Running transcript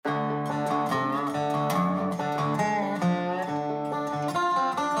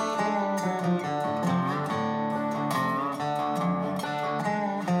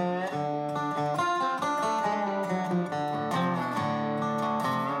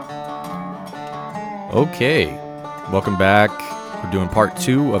Okay, welcome back. We're doing part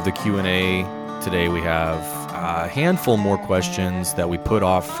 2 of the Q&A. Today we have a handful more questions that we put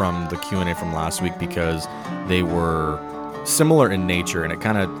off from the Q&A from last week because they were similar in nature, and it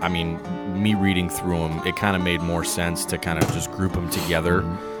kind of, me reading through them, it kind of made more sense to kind of just group them together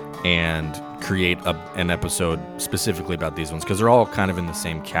and create an episode specifically about these ones, because they're all kind of in the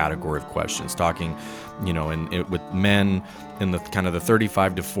same category of questions, talking, with men in the kind of the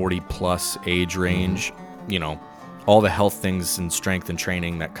 35 to 40 plus age range, all the health things and strength and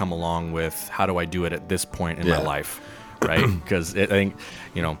training that come along with how do I do it at this point in my life, right? Because I think,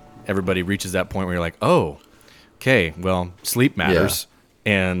 everybody reaches that point where you're like, oh, okay, well, sleep matters.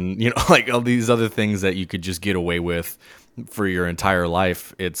 And, like all these other things that you could just get away with for your entire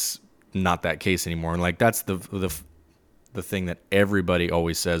life, it's not that case anymore. And like that's the thing that everybody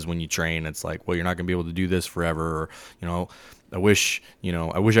always says when you train. It's like, well, you're not going to be able to do this forever, or I wish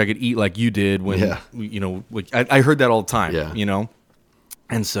I could eat like you did when I heard that all the time.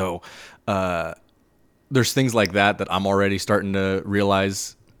 And so there's things like that I'm already starting to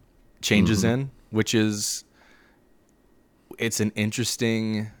realize changes in, which is, it's an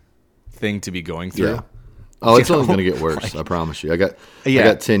interesting thing to be going through. Oh, it's only going to get worse. I promise you. I got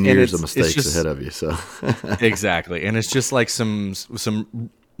 10 years of mistakes ahead of you. So exactly, and it's just like some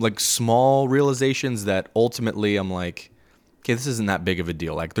like small realizations that ultimately I'm like, okay, this isn't that big of a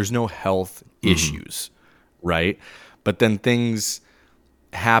deal. Like, there's no health issues, right? But then things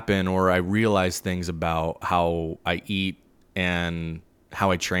happen, or I realize things about how I eat and how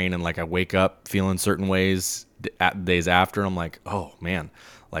I train, and like I wake up feeling certain ways days after. I'm like, oh man,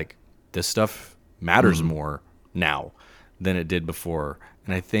 like this stuff matters more now than it did before.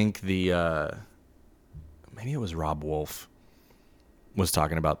 And I think maybe it was Rob Wolf was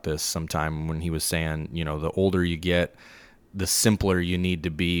talking about this sometime when he was saying, the older you get, the simpler you need to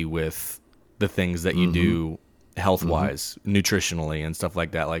be with the things that you do health-wise, nutritionally and stuff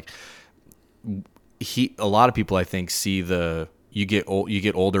like that. Like a lot of people, I think, see you get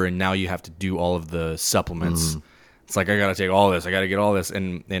older and now you have to do all of the supplements. It's like, I got to take all this. I got to get all this.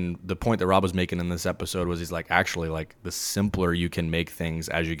 And the point that Rob was making in this episode was, he's like, actually, like, the simpler you can make things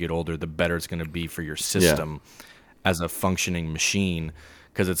as you get older, the better it's going to be for your system as a functioning machine,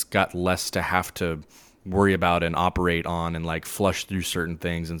 because it's got less to have to worry about and operate on and like flush through certain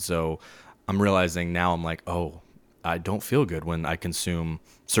things. And so I'm realizing now, I'm like, oh, I don't feel good when I consume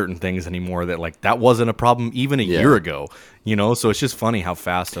certain things anymore, that wasn't a problem even a year ago, so it's just funny how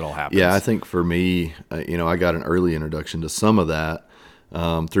fast it all happens. Yeah. I think for me, I got an early introduction to some of that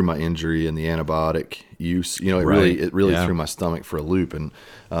through my injury and the antibiotic use. It really threw my stomach for a loop. And,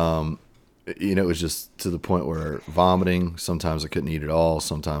 it was just to the point where vomiting, sometimes I couldn't eat at all.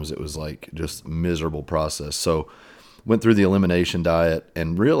 Sometimes it was like just miserable process. So went through the elimination diet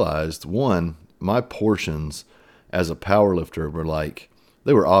and realized, one, my portions as a power lifter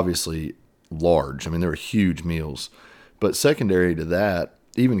they were obviously large. I mean, they were huge meals. But secondary to that,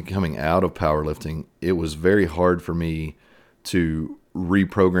 even coming out of powerlifting, it was very hard for me to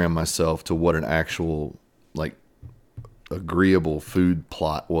reprogram myself to what an actual agreeable food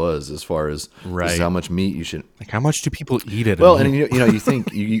plot was, as far as this is how much meat you should. Like, how much do people eat at? Well, and you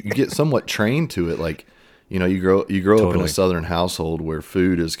think you get somewhat trained to it. Like, you grow up in a Southern household where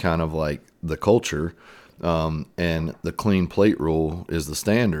food is kind of like the culture. And the clean plate rule is the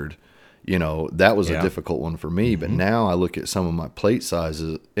standard. That was a difficult one for me. But now I look at some of my plate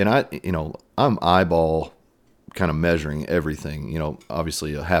sizes, and I'm eyeball kind of measuring everything.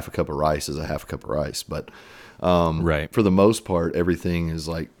 Obviously a half a cup of rice is a half a cup of rice, but for the most part, everything is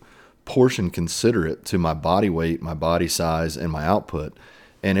like portion considerate to my body weight, my body size, and my output.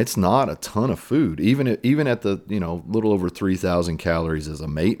 And it's not a ton of food, even at the little over 3,000 calories as a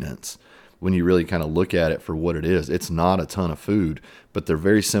maintenance. When you really kind of look at it for what it is, it's not a ton of food, but they're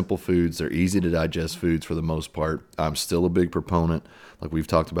very simple foods. They're easy to digest foods for the most part. I'm still a big proponent, like we've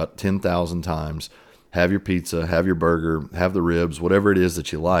talked about 10,000 times. Have your pizza, have your burger, have the ribs, whatever it is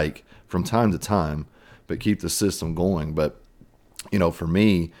that you like from time to time, but keep the system going. But, for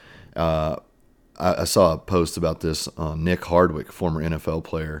me, I saw a post about this on Nick Hardwick, former NFL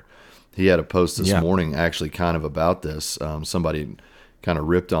player. He had a post this morning actually kind of about this. Somebody kind of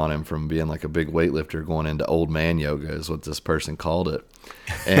ripped on him from being like a big weightlifter going into old man yoga, is what this person called it.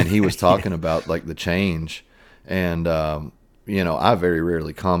 And he was talking about like the change. And, I very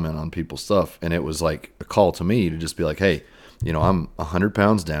rarely comment on people's stuff. And it was like a call to me to just be like, hey, I'm 100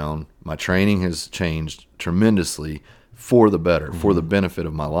 pounds down. My training has changed tremendously for the better, for the benefit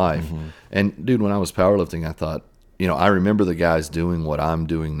of my life. And dude, when I was powerlifting, I thought, I remember the guys doing what I'm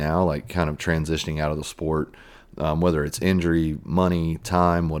doing now, like kind of transitioning out of the sport, whether it's injury, money,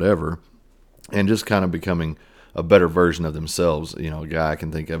 time, whatever. and just kind of becoming a better version of themselves. You know, a guy I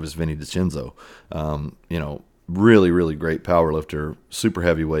can think of is Vinny DiCenzo. You know, really, really great power lifter, super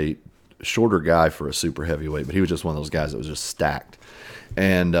heavyweight, shorter guy for a super heavyweight, but he was just one of those guys that was just stacked.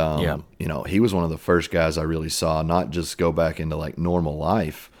 And, you know, he was one of the first guys I really saw not just go back into like normal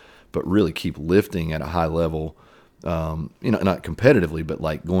life, but really keep lifting at a high level, you know, not competitively, but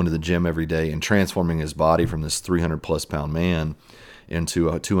like going to the gym every day and transforming his body from this 300+ pound man into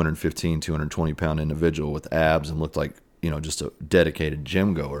a 215, 220 pound individual with abs and looked like, you know, just a dedicated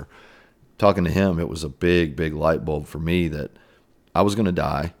gym goer. Talking to him, it was a big, big light bulb for me that I was going to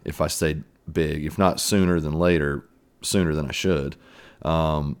die if I stayed big, if not sooner than later, sooner than I should.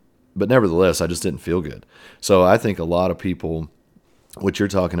 But nevertheless, I just didn't feel good. So I think a lot of people, what you're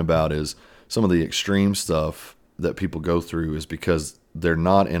talking about is some of the extreme stuff that people go through is because they're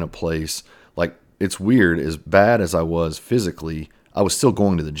not in a place. Like, it's weird, as bad as I was physically, I was still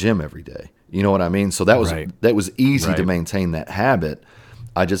going to the gym every day. You know what I mean? So that was easy to maintain that habit.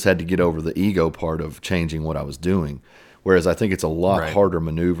 I just had to get over the ego part of changing what I was doing. Whereas I think it's a lot harder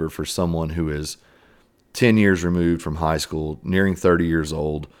maneuver for someone who is 10 years removed from high school, nearing 30 years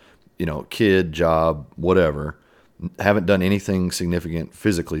old, you know, kid, job, whatever, haven't done anything significant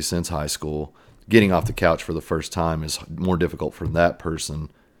physically since high school. Getting off the couch for the first time is more difficult for that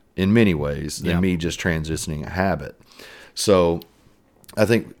person in many ways than me just transitioning a habit. So I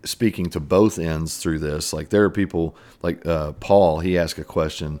think speaking to both ends through this, like there are people like Paul, he asked a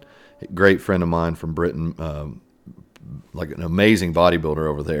question, a great friend of mine from Britain, like an amazing bodybuilder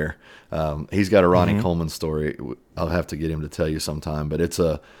over there. He's got a Ronnie Coleman story. I'll have to get him to tell you sometime, but it's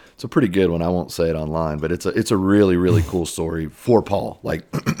a pretty good one. I won't say it online, but it's a really, really cool story for Paul. Like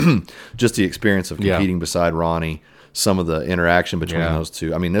just the experience of competing beside Ronnie, some of the interaction between those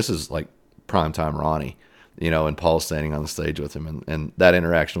two. I mean, this is like primetime Ronnie, you know, and Paul standing on the stage with him, and that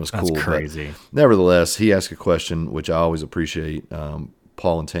interaction was cool. That's crazy. But nevertheless, he asked a question, which I always appreciate.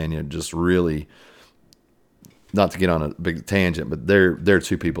 Paul and Tanya just really, not to get on a big tangent, but they're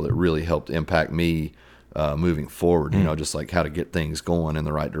two people that really helped impact me moving forward, you know, just like how to get things going in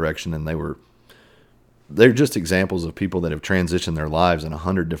the right direction. And they're just examples of people that have transitioned their lives in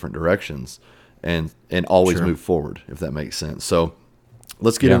 100 different directions and always move forward, if that makes sense. So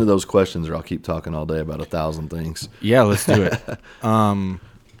let's get into those questions, or I'll keep talking all day about 1,000 things. Yeah, let's do it.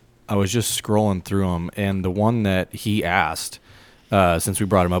 I was just scrolling through them, and the one that he asked, since we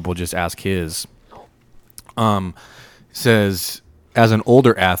brought him up, we'll just ask his. Says, as an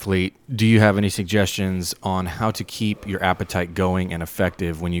older athlete, do you have any suggestions on how to keep your appetite going and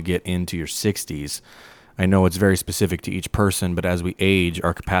effective when you get into your 60s? I know it's very specific to each person, but as we age,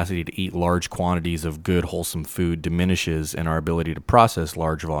 our capacity to eat large quantities of good, wholesome food diminishes, and our ability to process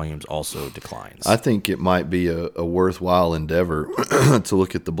large volumes also declines. I think it might be a worthwhile endeavor to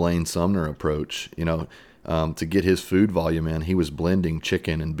look at the Blaine Sumner approach. You know, to get his food volume in, he was blending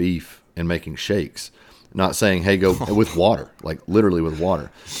chicken and beef and making shakes. Not saying, hey, go with water, like literally with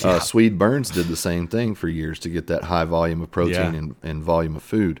water. Swede Burns did the same thing for years to get that high volume of protein and volume of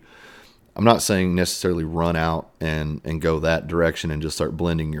food. I'm not saying necessarily run out and go that direction and just start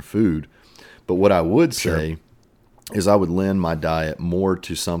blending your food. But what I would say is I would lend my diet more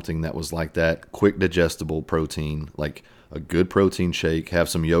to something that was like that quick digestible protein, like a good protein shake, have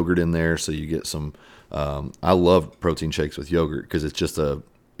some yogurt in there so you get some. I love protein shakes with yogurt because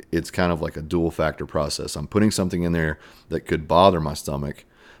it's kind of like a dual factor process. I'm putting something in there that could bother my stomach,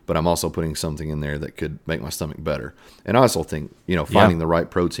 but I'm also putting something in there that could make my stomach better. And I also think, you know, finding the right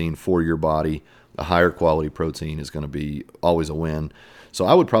protein for your body, a higher quality protein is going to be always a win. So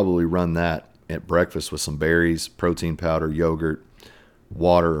I would probably run that at breakfast with some berries, protein powder, yogurt,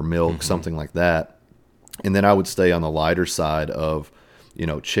 water or milk, something like that. And then I would stay on the lighter side of, you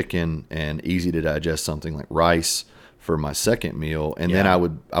know, chicken and easy to digest something like rice for my second meal, and then I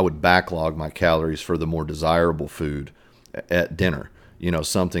would backlog my calories for the more desirable food at dinner. You know,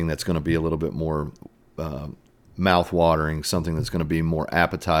 something that's going to be a little bit more mouth-watering, something that's going to be more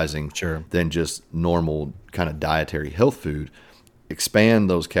appetizing than just normal kind of dietary health food. Expand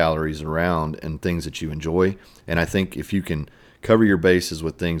those calories around and things that you enjoy, and I think if you can cover your bases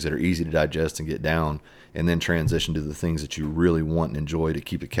with things that are easy to digest and get down, and then transition to the things that you really want and enjoy to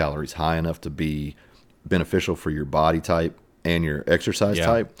keep the calories high enough to be beneficial for your body type and your exercise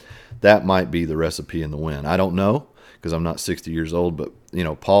type, that might be the recipe in the win. I don't know because I'm not 60 years old, but you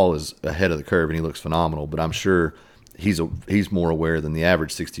know, Paul is ahead of the curve and he looks phenomenal, but I'm sure he's more aware than the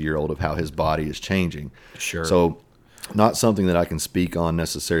average 60-year-old of how his body is changing. Sure. So not something that I can speak on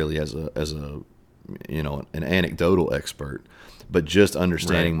necessarily as a you know, an anecdotal expert, but just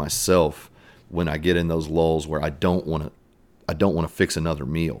understanding myself when I get in those lulls where I don't want to fix another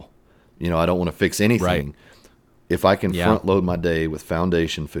meal. I don't want to fix anything. Right. If I can front load my day with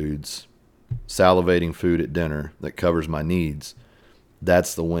foundation foods, salivating food at dinner that covers my needs,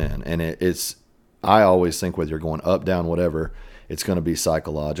 that's the win. And I always think whether you're going up, down, whatever, it's going to be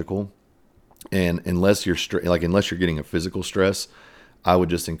psychological. And unless you're getting a physical stress, I would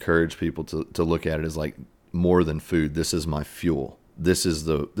just encourage people to look at it as like more than food. This is my fuel. This is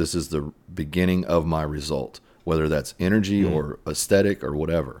the beginning of my result, whether that's energy or aesthetic or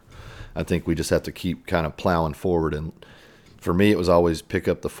whatever. I think we just have to keep kind of plowing forward. And for me, it was always pick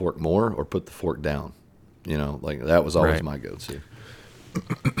up the fork more or put the fork down. Like that was always my go-to.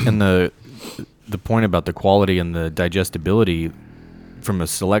 And the point about the quality and the digestibility from a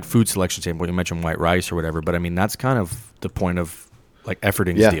food selection standpoint, you mentioned white rice or whatever, but I mean, that's kind of the point of like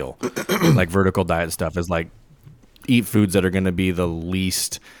efforting's deal, like vertical diet stuff is like eat foods that are going to be the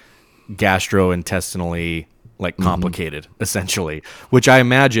least gastrointestinally like complicated, essentially, which I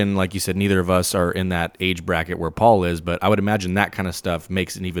imagine, like you said, neither of us are in that age bracket where Paul is, but I would imagine that kind of stuff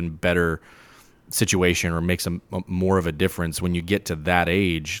makes an even better situation or makes a more of a difference when you get to that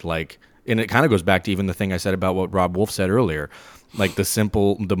age. Like, and it kind of goes back to even the thing I said about what Rob Wolf said earlier, like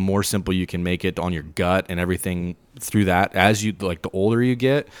the more simple you can make it on your gut and everything through that, as you, like the older you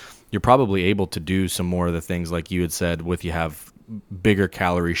get, you're probably able to do some more of the things like you had said with you have bigger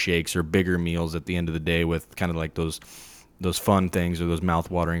calorie shakes or bigger meals at the end of the day with kind of like those fun things or those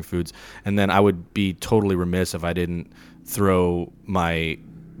mouth-watering foods. And then I would be totally remiss if I didn't throw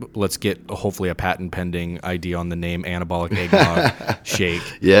let's get hopefully a patent pending idea on the name anabolic eggnog shake.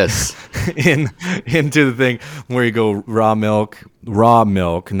 Yes. into the thing where you go raw milk,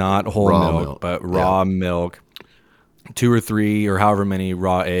 not whole milk, but raw milk, 2 or 3 or however many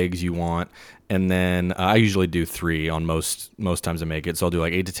raw eggs you want. And then I usually do 3 on most times I make it. So I'll do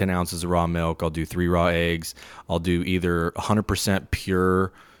like 8 to 10 ounces of raw milk. I'll do 3 raw eggs. I'll do either 100%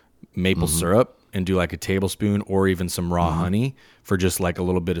 pure maple syrup and do like a tablespoon or even some raw honey for just like a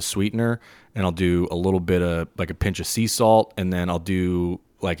little bit of sweetener. And I'll do a little bit of like a pinch of sea salt. And then I'll do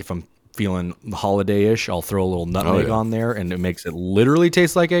like, if I'm feeling holiday-ish, I'll throw a little nutmeg on there and it makes it literally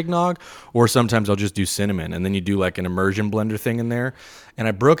taste like eggnog. Or sometimes I'll just do cinnamon and then you do like an immersion blender thing in there. And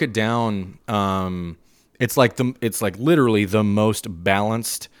I broke it down. It's like literally the most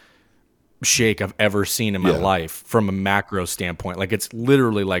balanced shake I've ever seen in my life from a macro standpoint. Like it's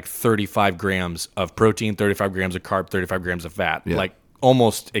literally like 35 grams of protein, 35 grams of carb, 35 grams of fat, like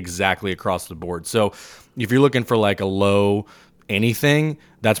almost exactly across the board. So if you're looking for like a low anything,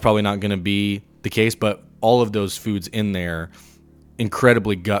 that's probably not going to be the case, but all of those foods in there,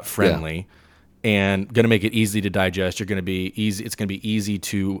 incredibly gut friendly and going to make it easy to digest. It's going to be easy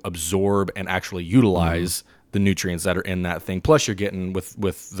to absorb and actually utilize the nutrients that are in that thing. Plus you're getting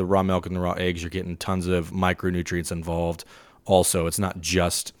with the raw milk and the raw eggs, you're getting tons of micronutrients involved. Also, it's not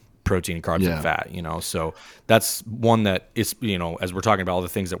just protein, carbs, and fat, So that's one that is, as we're talking about all the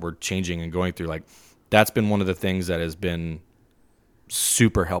things that we're changing and going through, like that's been one of the things that has been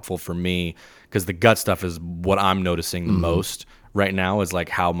super helpful for me because the gut stuff is what I'm noticing the most right now is like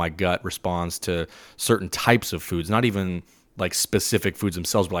how my gut responds to certain types of foods, not even like specific foods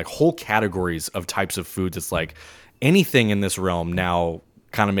themselves, but like whole categories of types of foods. It's like anything in this realm now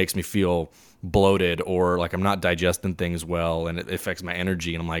kind of makes me feel bloated or like I'm not digesting things well and it affects my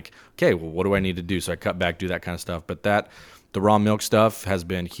energy. And I'm like, okay, well, what do I need to do? So I cut back, do that kind of stuff. But the raw milk stuff has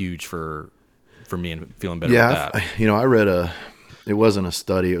been huge for me and feeling better with that. I read it wasn't a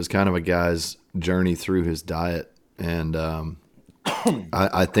study. It was kind of a guy's journey through his diet. And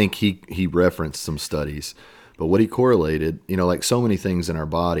I think he referenced some studies. But what he correlated, like so many things in our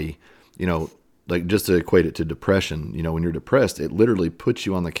body, like just to equate it to depression, when you're depressed, it literally puts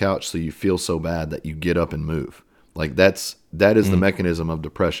you on the couch so you feel so bad that you get up and move. Like that is the mechanism of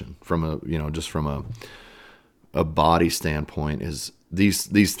depression from a body standpoint is these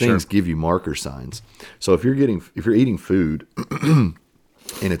things give you marker signs. So if you're eating food and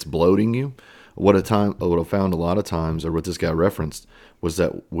it's bloating you, what I found a lot of times, or what this guy referenced, was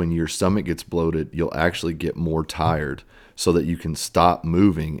that when your stomach gets bloated, you'll actually get more tired so that you can stop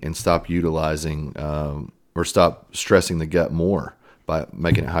moving and stop utilizing or stop stressing the gut more by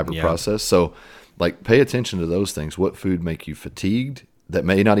making it hyper-processed. So like pay attention to those things. What food make you fatigued that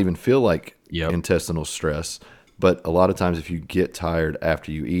may not even feel like intestinal stress, but a lot of times if you get tired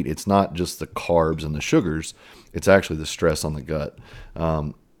after you eat, it's not just the carbs and the sugars, it's actually the stress on the gut.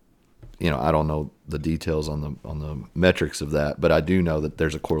 I don't know the details on the metrics of that, but I do know that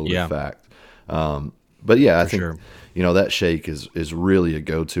there's a correlative fact. But yeah, I think, that shake is really a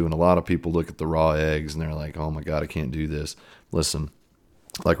go-to. And a lot of people look at the raw eggs and they're like, oh my God, I can't do this. Listen,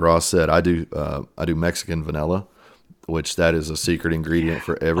 like Ross said, I do Mexican vanilla which that is a secret ingredient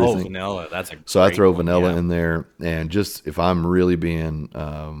for Oh, everything. vanilla. That's a So I great throw one. vanilla Yeah. in there, and just if I'm really being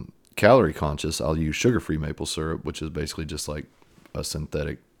calorie conscious, I'll use sugar-free maple syrup, which is basically just like a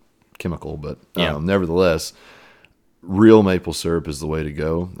synthetic chemical. But Yeah. nevertheless, real maple syrup is the way to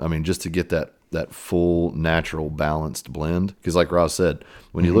go. I mean, just to get that full, natural, balanced blend. Because like Ross said,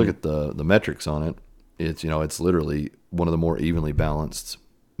 when you look at the metrics on it, it's literally one of the more evenly balanced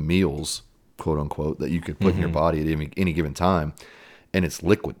meals, quote unquote, that you could put in your body at any given time, and it's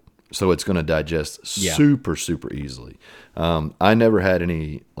liquid, so it's going to digest super super easily. I never had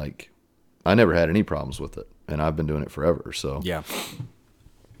any problems with it, and I've been doing it forever. So Yeah.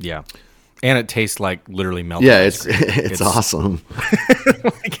 Yeah. And it tastes like literally melted yeah, ice cream. it's awesome.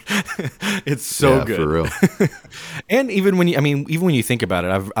 It's so Yeah, good. for real. And even when you think about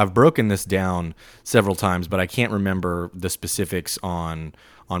it, I've broken this down several times, but I can't remember the specifics on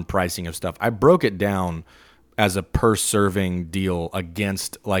pricing of stuff. I broke it down as a per serving deal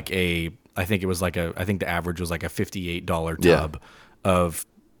against I think the average was like a $58 tub of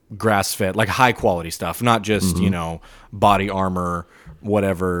grass fed, like high quality stuff, not just, Body Armor,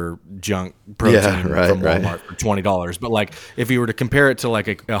 whatever junk protein from Walmart for $20. But like if you were to compare it to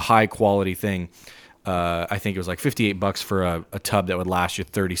like a high quality thing, I think it was like $58 for a tub that would last you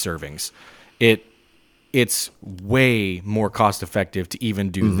 30 servings. It's way more cost effective to even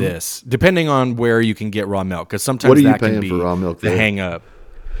do this, depending on where you can get raw milk. Because sometimes What are you that can paying be for raw milk the there? hang up.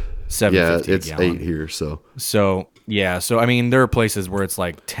 Yeah, $7.50 a it's gallon. 8 here. So So I mean, there are places where it's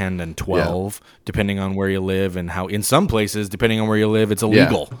like 10 and 12, depending on where you live, and how in some places, depending on where you live, it's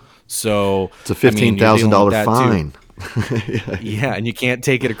illegal. So it's a $15,000 fine. Yeah, and you can't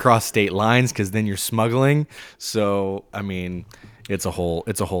take it across state lines because then you're smuggling. So I mean, it's a whole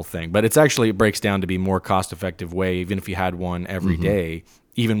thing. But it breaks down to be more cost effective way, even if you had one every day,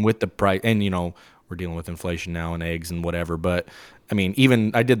 even with the price. And we're dealing with inflation now and eggs and whatever. But I mean,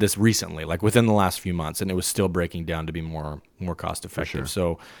 even I did this recently, like within the last few months, and it was still breaking down to be more cost effective.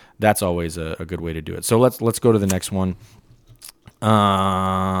 So that's always a good way to do it. So let's go to the next one.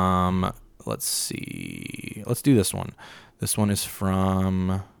 Let's see. Let's do this one. This one is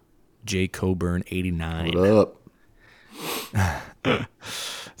from J Coburn 89. What up?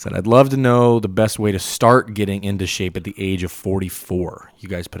 Said, I'd love to know the best way to start getting into shape at the age of 44. You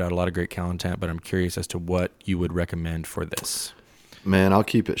guys put out a lot of great content, but I'm curious as to what you would recommend for this. Man, I'll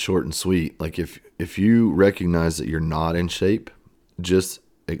keep it short and sweet. Like if you recognize that you're not in shape, just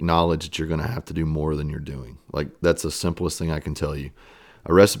acknowledge that you're going to have to do more than you're doing. Like that's the simplest thing I can tell you.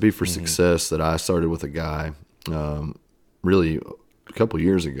 A recipe for success that I started with a guy really a couple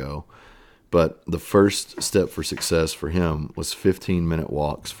years ago. But the first step for success for him was 15-minute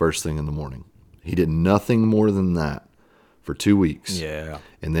walks first thing in the morning. He did nothing more than that for 2 weeks. Yeah.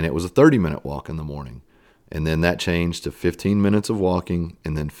 And then it was a 30-minute walk in the morning. And then that changed to 15 minutes of walking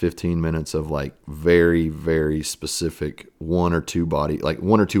and then 15 minutes of like very, very specific one or two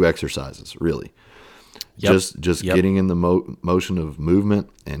exercises, really. Yep. Just getting in the motion of movement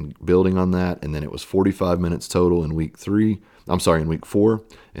and building on that. And then it was 45 minutes total in week 4.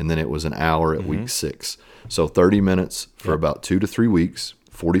 And then it was an hour at week 6. So 30 minutes for about 2 to 3 weeks,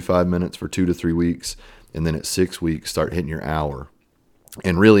 45 minutes for 2 to 3 weeks. And then at 6 weeks, start hitting your hour.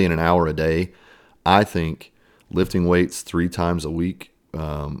 And really in an hour a day, I think lifting weights 3 times a week,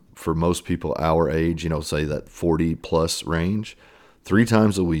 for most people our age, say that 40 plus range, 3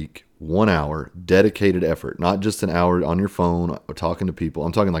 times a week, 1 hour, dedicated effort, not just an hour on your phone or talking to people.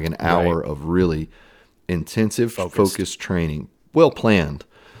 I'm talking like an hour of really intensive, focused training, well planned,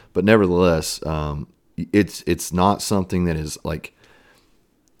 but nevertheless, it's not something that is like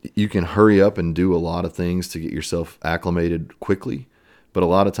you can hurry up and do a lot of things to get yourself acclimated quickly. But a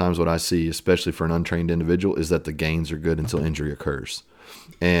lot of times what I see, especially for an untrained individual, is that the gains are good until injury occurs.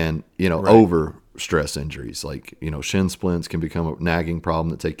 And, over stress injuries, like, shin splints can become a nagging problem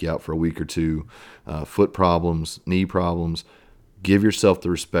that take you out for a week or two, foot problems, knee problems. Give yourself the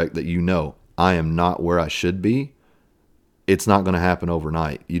respect that I am not where I should be. It's not going to happen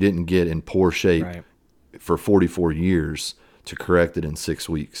overnight. You didn't get in poor shape for 44 years to correct it in 6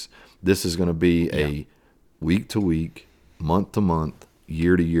 weeks. This is going to be a week to week, month to month,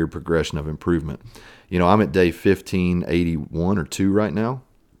 year to year progression of improvement. I'm at day 1581 or 2 right now.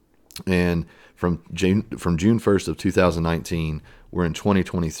 And from June 1st of 2019, we're in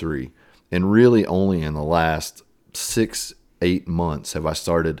 2023. And really only in the last 6-8 months have I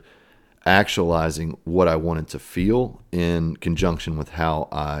started actualizing what I wanted to feel in conjunction with how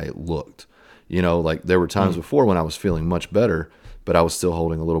I looked. Like there were times before when I was feeling much better, but I was still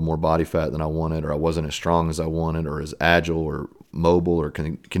holding a little more body fat than I wanted, or I wasn't as strong as I wanted, or as agile or mobile or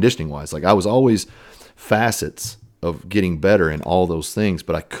conditioning wise. Like I was always facets of getting better in all those things,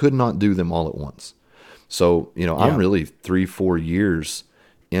 but I could not do them all at once. So, I'm really 3-4 years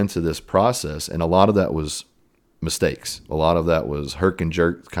into this process, and a lot of that was mistakes. A lot of that was herk and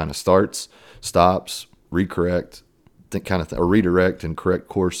jerk kind of starts, stops, recorrect, or redirect and correct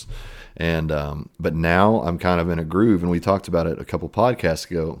course. And but now I'm kind of in a groove, and we talked about it a couple podcasts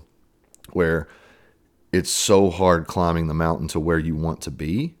ago, where it's so hard climbing the mountain to where you want to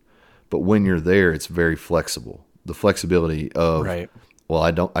be, but when you're there, it's very flexible. The flexibility of, right.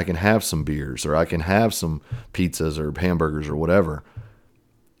 Well, I can have some beers, or I can have some pizzas or hamburgers or whatever.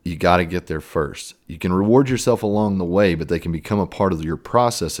 You got to get there first. You can reward yourself along the way, but they can become a part of your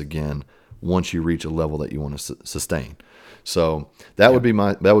process again once you reach a level that you want to sustain. So that would be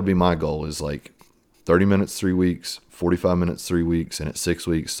my goal, is like 30 minutes 3 weeks, 45 minutes 3 weeks, and at 6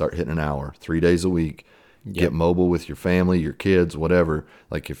 weeks start hitting an hour, 3 days a week. Get mobile with your family, your kids, whatever.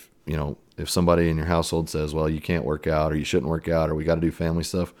 Like if somebody in your household says, well, you can't work out, or you shouldn't work out, or we got to do family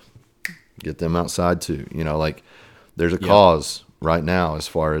stuff, get them outside too. Like there's a cause right now as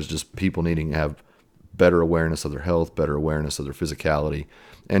far as just people needing to have better awareness of their health, better awareness of their physicality,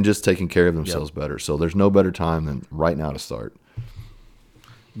 and just taking care of themselves better. So there's no better time than right now to start.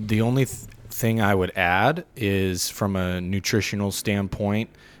 The only thing I would add is from a nutritional standpoint,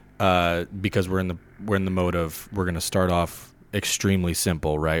 because we're in the mode of, we're going to start off extremely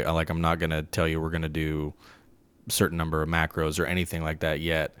simple, right? Like, I'm not going to tell you we're going to do a certain number of macros or anything like that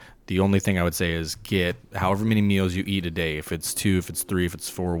yet. The only thing I would say is get however many meals you eat a day, if it's 2, if it's 3, if it's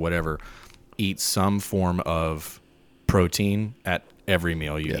 4, whatever, eat some form of protein at every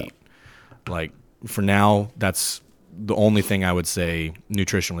meal you eat. Like, for now, that's the only thing I would say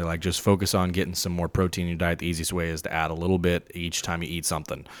nutritionally. Like, just focus on getting some more protein in your diet. The easiest way is to add a little bit each time you eat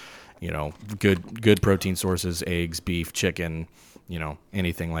something. Good protein sources, eggs, beef, chicken,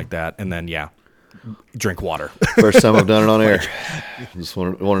 anything like that. And then, drink water. First time I've done it on air. Just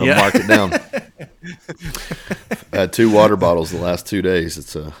wanted to mark it down. I had 2 water bottles the last 2 days.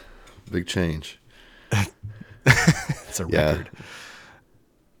 It's a big change. It's a record.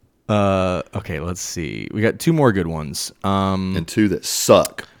 Okay, let's see. We got 2 more good ones. And 2 that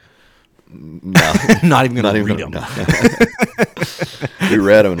suck. No, not even going to read them. No. We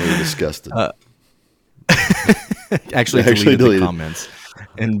read them and we were disgusted. Actually deleted the comments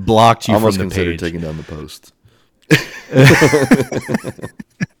and blocked you from the page. Considered taking down the post.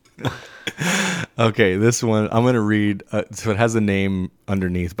 Okay, this one I'm going to read. So it has a name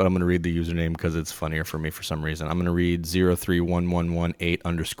underneath, but I'm going to read the username because it's funnier for me for some reason. I'm going to read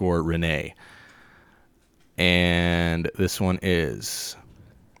 031118_Renee. And this one is: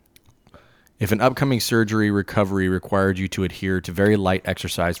 if an upcoming surgery recovery required you to adhere to very light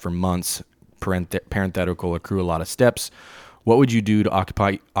exercise for months, parenthetical, accrue a lot of steps, what would you do to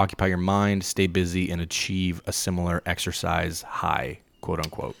occupy your mind, stay busy, and achieve a similar exercise high, quote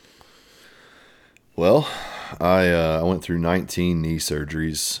unquote? Well, I went through 19 knee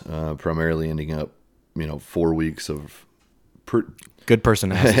surgeries, primarily ending up, 4 weeks of good person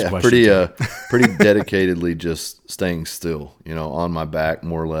to ask this question. Pretty dedicatedly just staying still, on my back,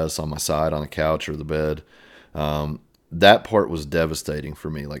 more or less, on my side, on the couch or the bed. That part was devastating for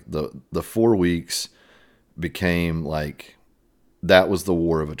me. Like the 4 weeks became like, that was the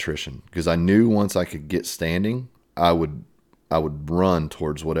war of attrition, because I knew once I could get standing, I would run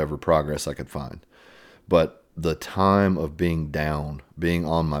towards whatever progress I could find. But the time of being down, being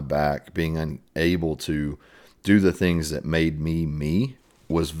on my back, being unable to do the things that made me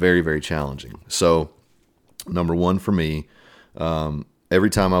was very, very challenging. So number one for me, every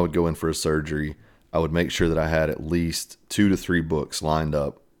time I would go in for a surgery, I would make sure that I had at least 2 to 3 books lined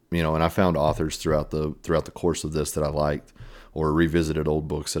up, and I found authors throughout the course of this that I liked, or revisited old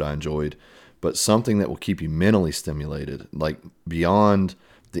books that I enjoyed, but something that will keep you mentally stimulated, like beyond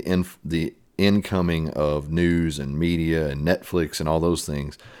the incoming of news and media and Netflix and all those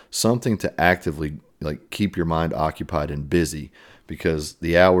things, something to actively keep your mind occupied and busy, because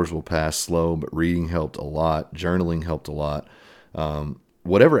the hours will pass slow. But reading helped a lot. Journaling helped a lot.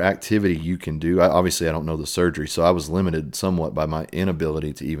 Whatever activity you can do. Obviously, I don't know the surgery, so I was limited somewhat by my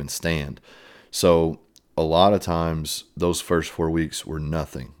inability to even stand. So a lot of times those first 4 weeks were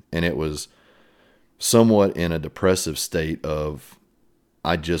nothing. And it was somewhat in a depressive state of,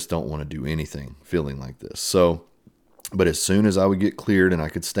 I just don't want to do anything, feeling like this. So, but as soon as I would get cleared and I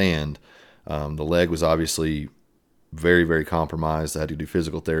could stand, the leg was obviously very, very compromised. I had to do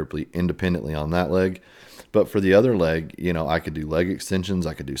physical therapy independently on that leg. But for the other leg, I could do leg extensions.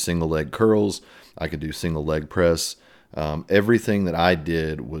 I could do single leg curls. I could do single leg press. Everything that I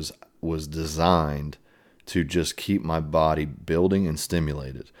did was designed to just keep my body building and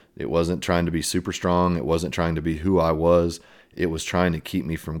stimulated. It wasn't trying to be super strong. It wasn't trying to be who I was. It was trying to keep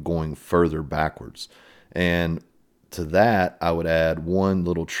me from going further backwards. And to that, I would add one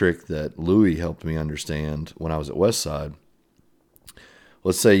little trick that Louis helped me understand when I was at Westside.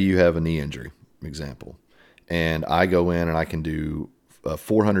 Let's say you have a knee injury, example, and I go in and I can do a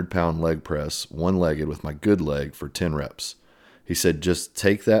 400-pound leg press, one-legged with my good leg for 10 reps. He said, just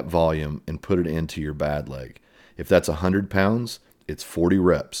take that volume and put it into your bad leg. If that's 100 pounds, it's 40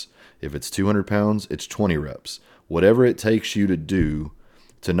 reps. If it's 200 pounds, it's 20 reps. Whatever it takes you to do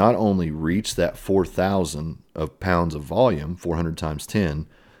to not only reach that 4,000 of pounds of volume, 400 times 10,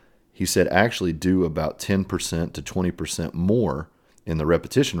 he said actually do about 10% to 20% more in the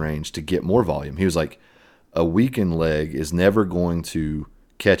repetition range to get more volume. He was like, a weakened leg is never going to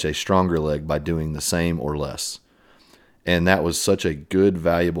catch a stronger leg by doing the same or less. And that was such a good,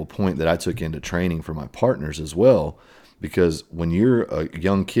 valuable point that I took into training for my partners as well, because when you're a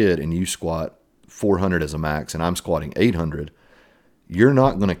young kid and you squat 400 as a max and I'm squatting 800, you're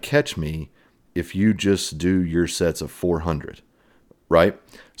not going to catch me if you just do your sets of 400, right?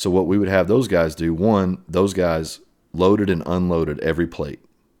 So what we would have those guys do, one, those guys loaded and unloaded every plate.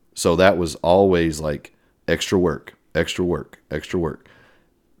 So that was always like extra work, extra work, extra work.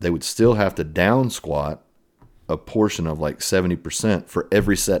 They would still have to down squat a portion of like 70% for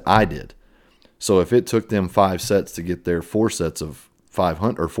every set I did. So if it took them 5 sets to get their 4 sets of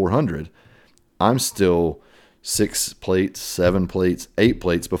 500 or 400, I'm still 6 plates, 7 plates, 8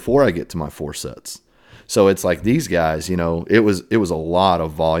 plates before I get to my 4 sets. So it's like these guys, you know, it was a lot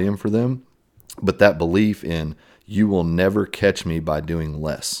of volume for them, but that belief in you will never catch me by doing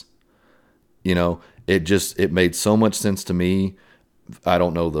less. You know, it made so much sense to me. I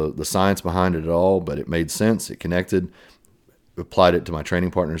don't know the science behind it at all, but it made sense. It connected. Applied it to my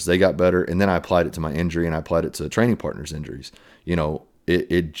training partners. They got better. And then I applied it to my injury, and I applied it to training partners' injuries. You know,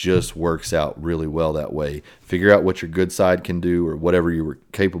 it just works out really well that way. Figure out what your good side can do or whatever you were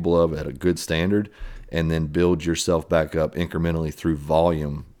capable of at a good standard, and then build yourself back up incrementally through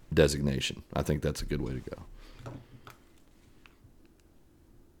volume designation. I think that's a good way to go.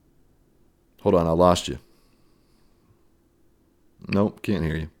 Hold on, I lost you. Nope, can't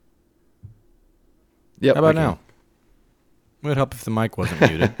hear you. Yep. How about now? It would help if the mic wasn't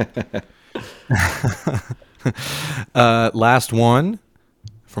muted. Last one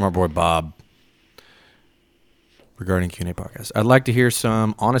from our boy Bob regarding QnA podcast. I'd like to hear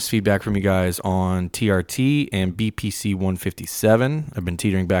some honest feedback from you guys on TRT and BPC 157. I've been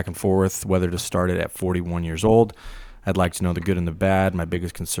teetering back and forth whether to start it at 41 years old. I'd like to know the good and the bad. My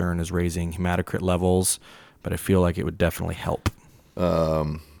biggest concern is raising hematocrit levels, but I feel like it would definitely help.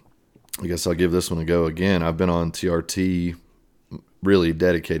 I guess I'll give this one a go again. I've been on TRT really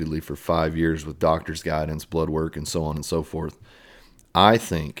dedicatedly for 5 years with doctor's guidance, blood work, and so on and so forth. I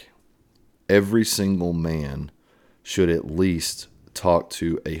think every single man should at least talk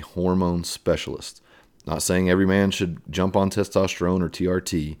to a hormone specialist. Not saying every man should jump on testosterone or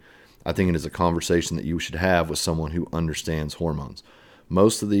TRT. I think it is a conversation that you should have with someone who understands hormones.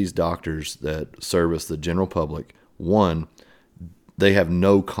 Most of these doctors that service the general public, one, they have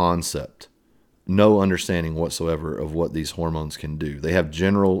no concept, no understanding whatsoever of what these hormones can do. They have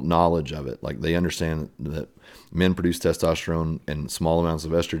general knowledge of it. Like they understand that men produce testosterone and small amounts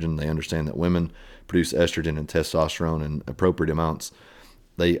of estrogen. They understand that women produce estrogen and testosterone in appropriate amounts.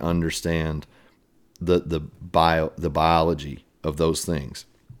 They understand the biology of those things.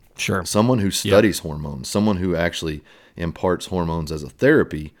 Sure. Someone who studies hormones, someone who actually imparts hormones as a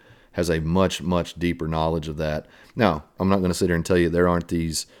therapy has a much, much deeper knowledge of that. Now, I'm not going to sit here and tell you there aren't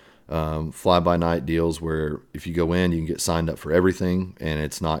these fly-by-night deals where if you go in, you can get signed up for everything, and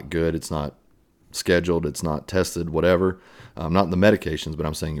it's not good, it's not scheduled, it's not tested, whatever. Not the medications, but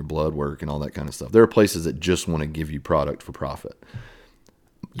I'm saying your blood work and all that kind of stuff. There are places that just want to give you product for profit.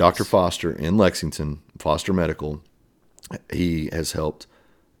 Dr. Foster in Lexington, Foster Medical, he has helped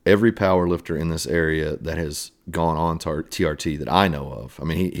every power lifter in this area that has gone on TRT that I know of. I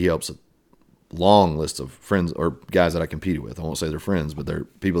mean, he helps a long list of friends or guys that I competed with. I won't say they're friends, but they're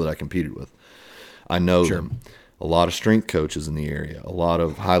people that I competed with. I know them. A lot of strength coaches in the area, a lot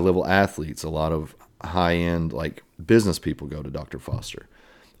of high-level athletes, a lot of high-end like business people go to Dr. Foster.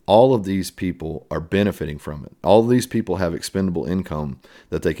 All of these people are benefiting from it. All of these people have expendable income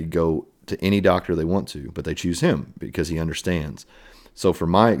that they could go to any doctor they want to, but they choose him because he understands. So for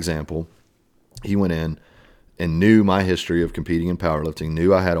my example, he went in and knew my history of competing in powerlifting,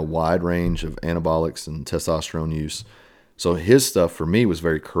 knew I had a wide range of anabolics and testosterone use. So his stuff for me was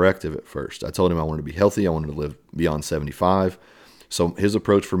very corrective at first. I told him I wanted to be healthy. I wanted to live beyond 75. So his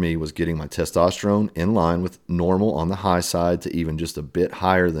approach for me was getting my testosterone in line with normal on the high side to even just a bit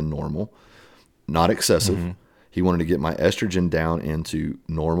higher than normal, not excessive. He wanted to get my estrogen down into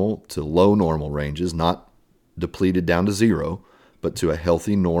normal to low normal ranges, not depleted down to zero, but to a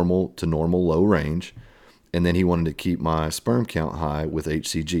healthy normal to normal low range. And then he wanted to keep my sperm count high with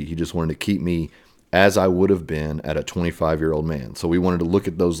HCG. He just wanted to keep me as I would have been at a 25-year-old man. So we wanted to look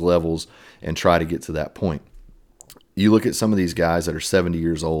at those levels and try to get to that point. You look at some of these guys that are 70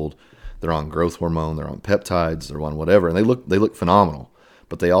 years old, they're on growth hormone, they're on peptides, they're on whatever, and they look phenomenal.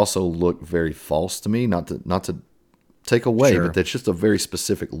 But they also look very false to me, not to take away, but that's just a very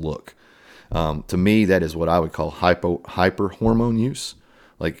specific look. To me, that is what I would call hyper hormone use.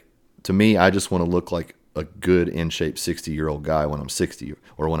 Like, to me, I just want to look like a good in shape 60-year-old guy when I'm 60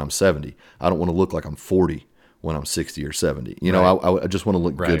 or when I'm 70. I don't want to look like I'm 40 when I'm 60 or 70. You know, I just want to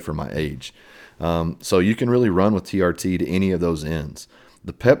look good for my age. So you can really run with TRT to any of those ends.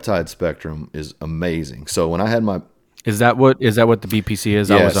 The peptide spectrum is amazing. So when I had my Is that what the BPC is?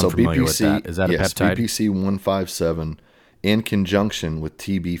 Yeah, I was so unfamiliar BPC, with that. Is that a peptide? BPC 157 in conjunction with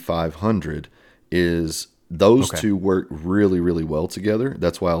TB 500 is those two work really, really well together.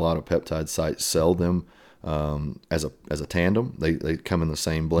 That's why a lot of peptide sites sell them as a tandem. They come in the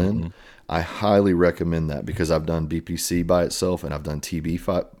same blend. I highly recommend that because I've done BPC by itself and I've done TB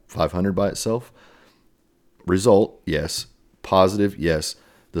 500 by itself. Result, yes. Positive, yes.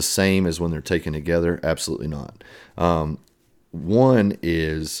 The same as when they're taken together? Absolutely not. One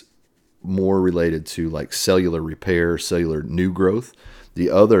is more related to like cellular repair, cellular new growth. The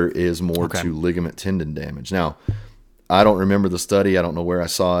other is more to ligament tendon damage. Now, I don't remember the study. I don't know where I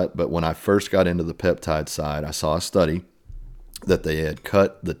saw it, but when I first got into the peptide side, I saw a study that they had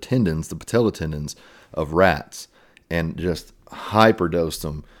cut the tendons, the patella tendons of rats and just hyperdosed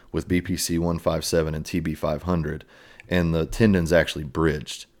them with BPC 157 and TB 500. And the tendons actually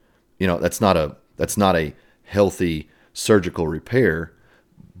bridged. You know, that's not a healthy surgical repair,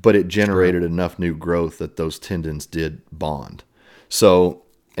 but it generated enough new growth that those tendons did bond. So,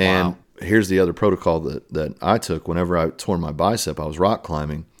 and here's the other protocol that I took whenever I tore my bicep. I was rock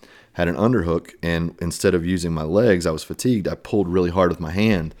climbing, had an underhook, and instead of using my legs, I was fatigued. I pulled really hard with my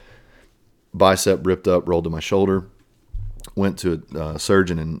hand. Bicep ripped up, rolled to my shoulder, went to a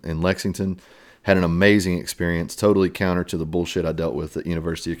surgeon in Lexington. Had an amazing experience, totally counter to the bullshit I dealt with at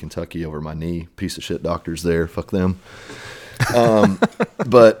University of Kentucky over my knee. Piece of shit doctors there, fuck them.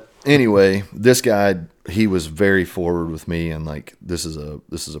 But anyway, this guy, he was very forward with me and like, this is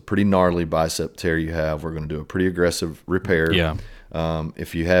a pretty gnarly bicep tear you have. We're going to do a pretty aggressive repair. Yeah.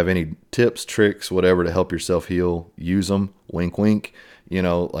 If you have any tips, tricks, whatever to help yourself heal, use them. Wink, wink. You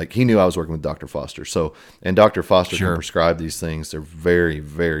know, like he knew I was working with Dr. Foster. So, and Dr. Foster can prescribe these things. They're very,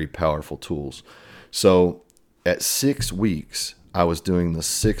 very powerful tools. So at 6 weeks, I was doing the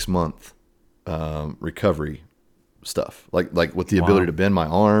 6-month recovery stuff, like with the ability to bend my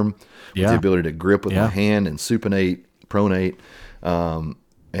arm, with the ability to grip with my hand and supinate, pronate.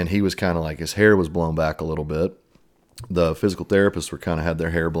 And he was kind of like, his hair was blown back a little bit. The physical therapists were kind of had their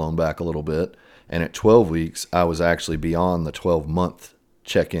hair blown back a little bit. And at 12 weeks, I was actually beyond the 12-month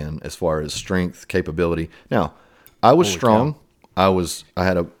check-in as far as strength, capability. Now, I was strong. I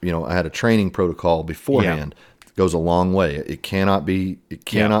had a training protocol beforehand. It goes a long way. It cannot be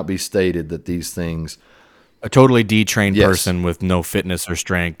stated that these things. A totally detrained person with no fitness or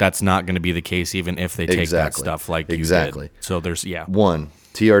strength, that's not going to be the case even if they take that stuff like you did. So there's one,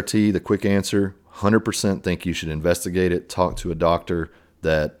 TRT, the quick answer, 100% think you should investigate it, talk to a doctor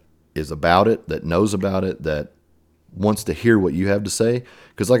that is about it, that knows about it, that wants to hear what you have to say.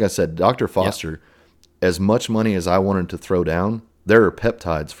 Because like I said, Dr. Foster, as much money as I wanted to throw down, there are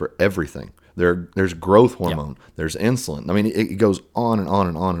peptides for everything. There's growth hormone, there's insulin. I mean, it goes on and on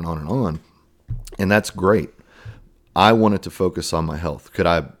and on and on and on. And that's great. I wanted to focus on my health. Could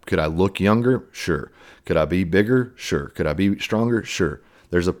I look younger? Sure. Could I be bigger? Sure. Could I be stronger? Sure.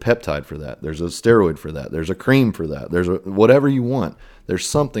 There's a peptide for that. There's a steroid for that. There's a cream for that. There's whatever you want. There's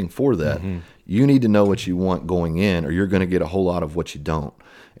something for that. You need to know what you want going in, or you're going to get a whole lot of what you don't.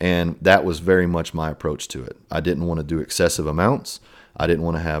 And that was very much my approach to it. I didn't want to do excessive amounts. I didn't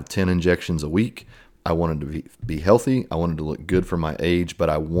want to have 10 injections a week. I wanted to be healthy. I wanted to look good for my age, but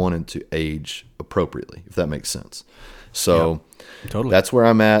I wanted to age appropriately, if that makes sense. So totally. That's where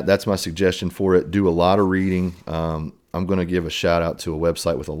I'm at. That's my suggestion for it. Do a lot of reading. I'm going to give a shout out to a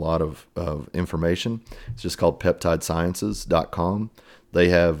website with a lot of information. It's just called peptidesciences.com. They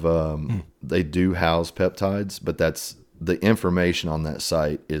have, they do house peptides, but that's the information on that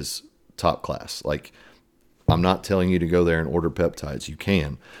site is top class. Like, I'm not telling you to go there and order peptides. You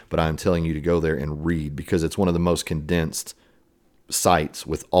can, but I'm telling you to go there and read because it's one of the most condensed sites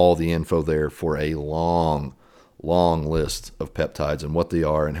with all the info there for a long list of peptides and what they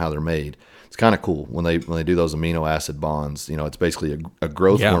are and how they're made. It's kind of cool when they do those amino acid bonds. It's basically a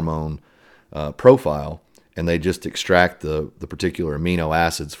growth hormone profile, and they just extract the particular amino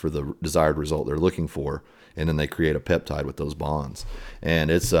acids for the desired result they're looking for, and then they create a peptide with those bonds. And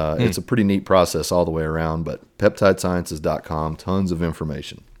it's a pretty neat process all the way around. But peptidesciences.com, tons of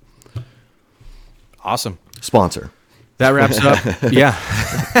information. Awesome. Sponsor. That wraps up. Yeah.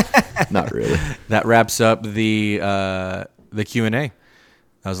 Not really. That wraps up the Q&A.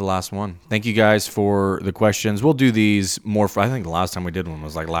 That was the last one. Thank you guys for the questions. We'll do these more. I think the last time we did one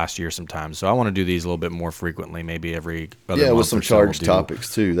was like last year sometime. So I want to do these a little bit more frequently, maybe every other month with some charged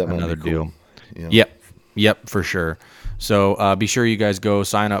topics too. That might be cool. Deal. Yep, for sure. So be sure you guys go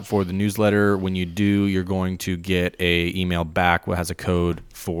sign up for the newsletter. When you do, you're going to get a email back that has a code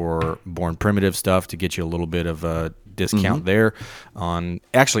for Born Primitive stuff to get you a little bit of a discount there on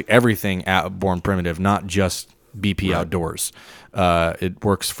actually everything at Born Primitive, not just BP Outdoors. It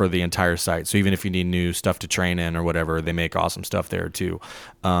works for the entire site. So even if you need new stuff to train in or whatever, they make awesome stuff there too.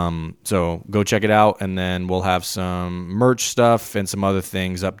 So go check it out, and then we'll have some merch stuff and some other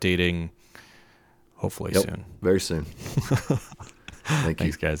things updating hopefully soon. Very soon.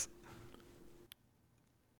 Thanks, guys.